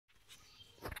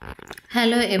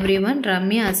Hello everyone,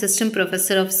 Ramya, Assistant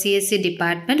Professor of CSE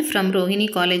Department from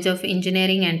Rohini College of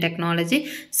Engineering and Technology,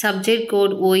 Subject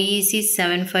Code OEC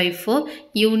 754,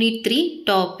 Unit 3,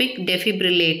 Topic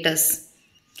Defibrillators.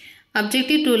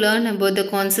 Objective to learn about the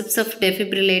concepts of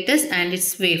defibrillators and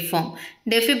its waveform.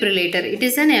 Defibrillator. It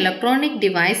is an electronic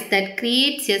device that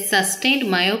creates a sustained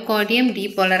myocardium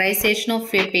depolarization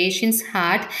of a patient's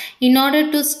heart in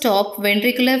order to stop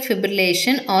ventricular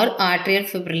fibrillation or atrial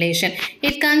fibrillation.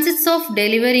 It consists of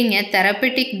delivering a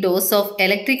therapeutic dose of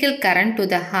electrical current to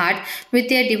the heart with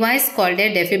a device called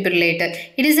a defibrillator.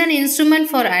 It is an instrument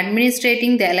for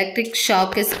administrating the electric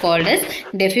shock is called as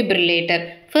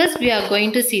defibrillator. First, we are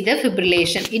going to see the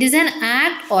fibrillation. It is an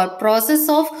act or process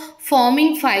of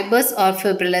forming fibers or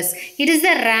fibrillars. It is the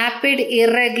rapid,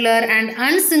 irregular and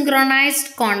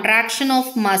unsynchronized contraction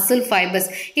of muscle fibers.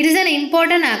 It is an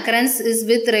important occurrence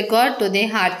with regard to the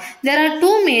heart. There are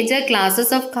two major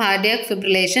classes of cardiac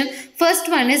fibrillation. First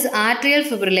one is atrial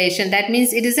fibrillation. That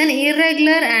means it is an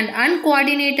irregular and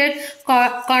uncoordinated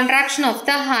contraction of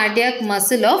the cardiac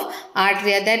muscle of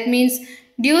atria. That means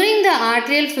during the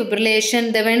atrial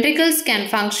fibrillation, the ventricles can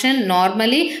function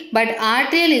normally, but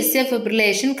atrial is a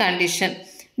fibrillation condition.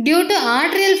 Due to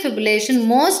atrial fibrillation,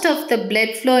 most of the blood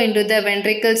flow into the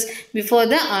ventricles before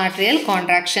the atrial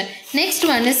contraction. Next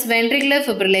one is ventricular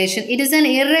fibrillation. It is an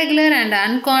irregular and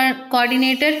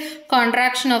uncoordinated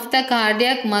contraction of the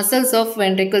cardiac muscles of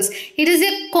ventricles. It is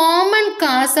a common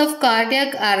cause of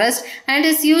cardiac arrest and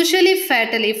is usually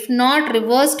fatal if not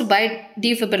reversed by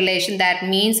defibrillation. That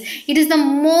means it is the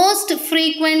most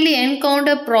frequently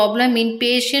encountered problem in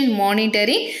patient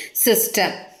monitoring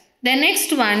system. The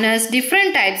next one is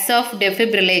different types of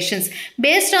defibrillations.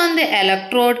 Based on the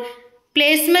electrode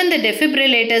placement, the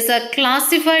defibrillators are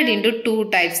classified into two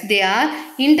types. They are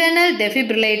internal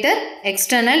defibrillator,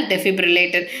 external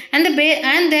defibrillator. And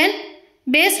then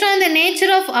based on the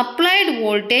nature of applied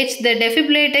voltage, the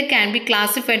defibrillator can be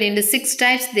classified into 6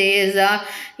 types. There are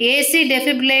AC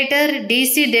defibrillator,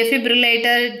 DC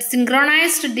defibrillator,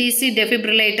 synchronized DC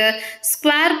defibrillator,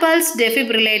 square pulse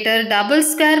defibrillator, double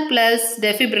square pulse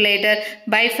defibrillator,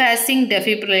 biphasing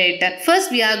defibrillator. First,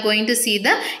 we are going to see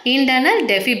the internal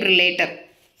defibrillator.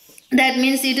 That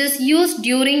means it is used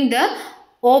during the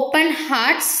open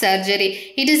heart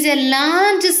surgery. It is a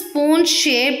large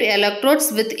spoon-shaped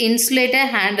electrodes with insulated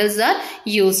handles are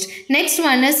used. Next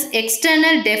one is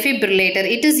external defibrillator.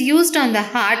 It is used on the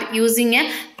heart using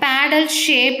a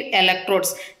paddle-shaped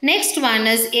electrodes. Next one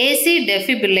is AC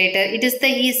defibrillator. It is the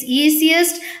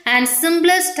easiest and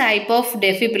simplest type of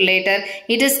defibrillator.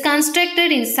 It is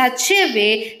constructed in such a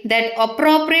way that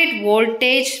appropriate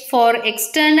voltage for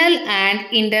external and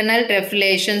internal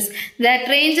defibrillations that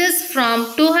ranges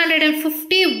from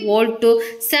 250 volt to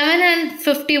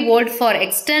 750 volt for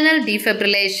external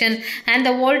defibrillation, and the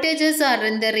voltages are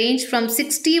in the range from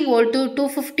 60 volt to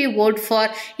 250 volt for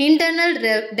internal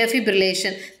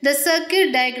defibrillation. The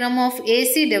circuit diagram of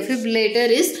AC defibrillator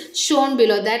is shown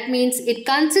below. That means it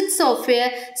consists of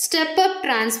a step-up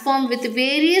transform with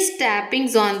various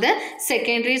tappings on the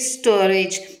secondary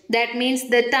storage. That means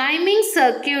the timing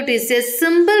circuit is a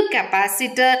simple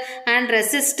capacitor and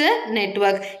resistor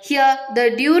network. Here,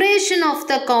 the duration of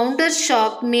the counter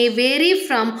shock may vary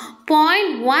from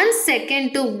 0.1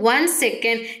 second to 1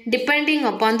 second depending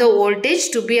upon the voltage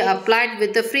to be applied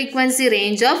with a frequency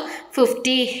range of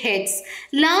 50 Hz.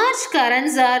 Large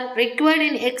currents are required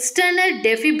in external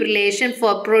defibrillation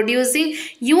for producing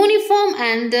uniform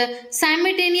and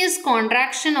simultaneous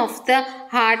contraction of the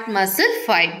heart muscle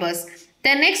fibers.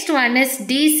 The next one is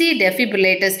DC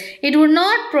defibrillators. It would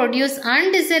not produce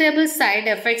undesirable side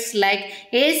effects like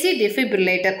AC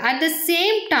defibrillator. At the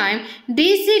same time,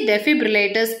 DC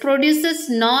defibrillators produces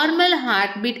normal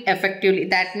heartbeat effectively.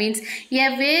 That means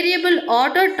a variable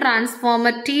auto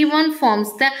transformer T1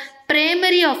 forms the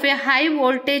primary of a high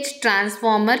voltage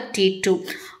transformer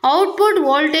T2. Output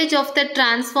voltage of the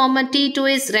transformer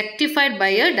T2 is rectified by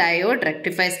a diode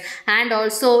rectifiers, and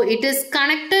also it is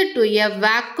connected to a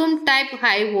vacuum type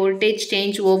high voltage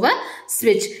changeover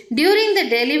switch. During the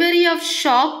delivery of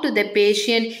shock to the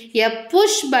patient, a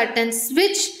push button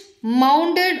switch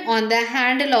mounted on the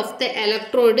handle of the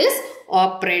electrode is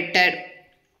operated.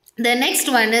 The next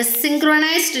one is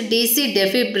synchronized DC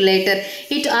defibrillator.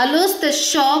 It allows the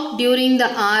shock during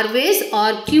the R-Waves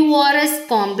or QRS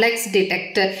complex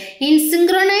detector. In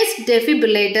synchronized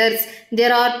defibrillators,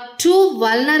 there are two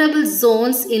vulnerable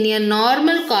zones in a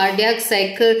normal cardiac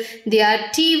cycle. They are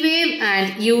T wave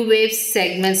and U wave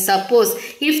segments. Suppose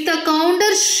if the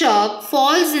counter shock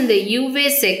falls in the U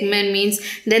wave segment means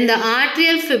then the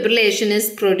atrial fibrillation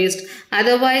is produced.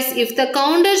 Otherwise, if the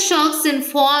counter shocks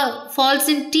falls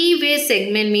in T wave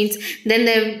segment means then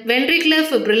the ventricular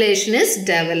fibrillation is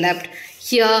developed.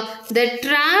 Here, the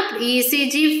trapped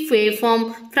ECG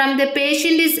waveform from the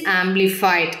patient is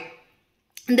amplified.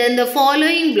 Then the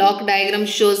following block diagram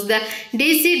shows the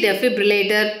DC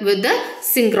defibrillator with the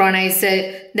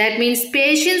synchronizer. That means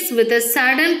patients with a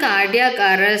sudden cardiac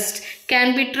arrest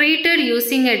can be treated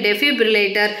using a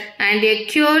defibrillator and are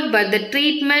cured by the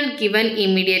treatment given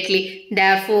immediately.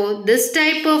 Therefore, this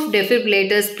type of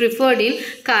defibrillator is preferred in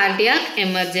cardiac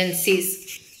emergencies.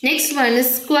 Next one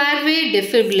is square wave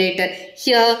defibrillator.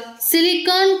 Here,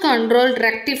 silicon controlled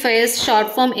rectifiers, short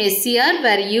form SCR,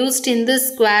 were used in the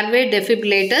square wave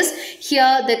defibrillators.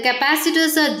 Here, the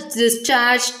capacitors are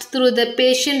discharged through the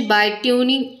patient by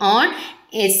tuning on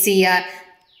SCR.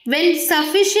 When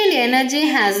sufficient energy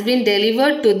has been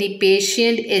delivered to the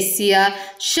patient, SCR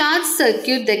short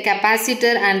circuit the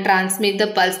capacitor and transmit the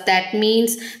pulse. That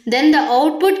means then the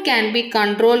output can be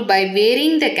controlled by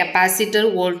varying the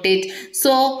capacitor voltage.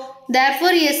 So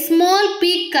therefore a small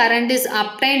peak current is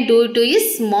obtained due to a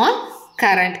small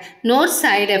current. No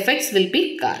side effects will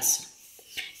be caused.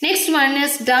 Next one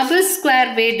is double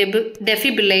square wave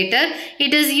defibrillator.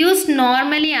 It is used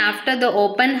normally after the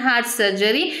open heart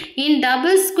surgery. In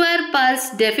double square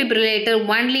pulse defibrillator,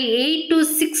 only 8 to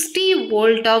 60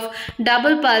 volt of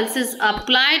double pulse is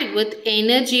applied with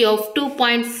energy of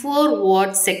 2.4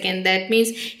 watts second. That means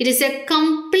it is a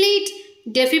complete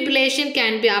defibrillation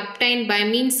can be obtained by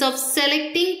means of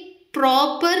selecting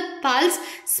proper pulse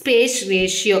space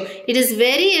ratio. It is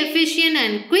very efficient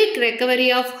and quick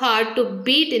recovery of heart to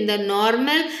beat in the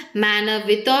normal manner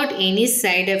without any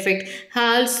side effect.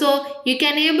 Also, you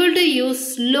can able to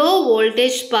use low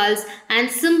voltage pulse and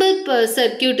simple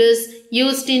circuit is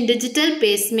used in digital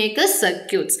pacemaker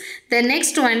circuits. The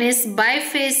next one is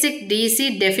biphasic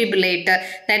DC defibrillator.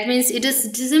 That means it is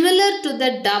similar to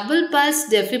the double pulse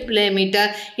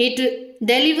defibrillator. It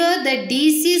deliver the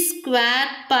DC square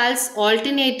pulse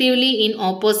alternatively in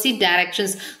opposite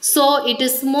directions. So it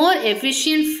is more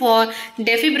efficient for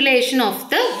defibrillation of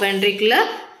the ventricular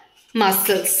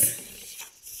muscles.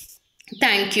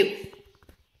 Thank you.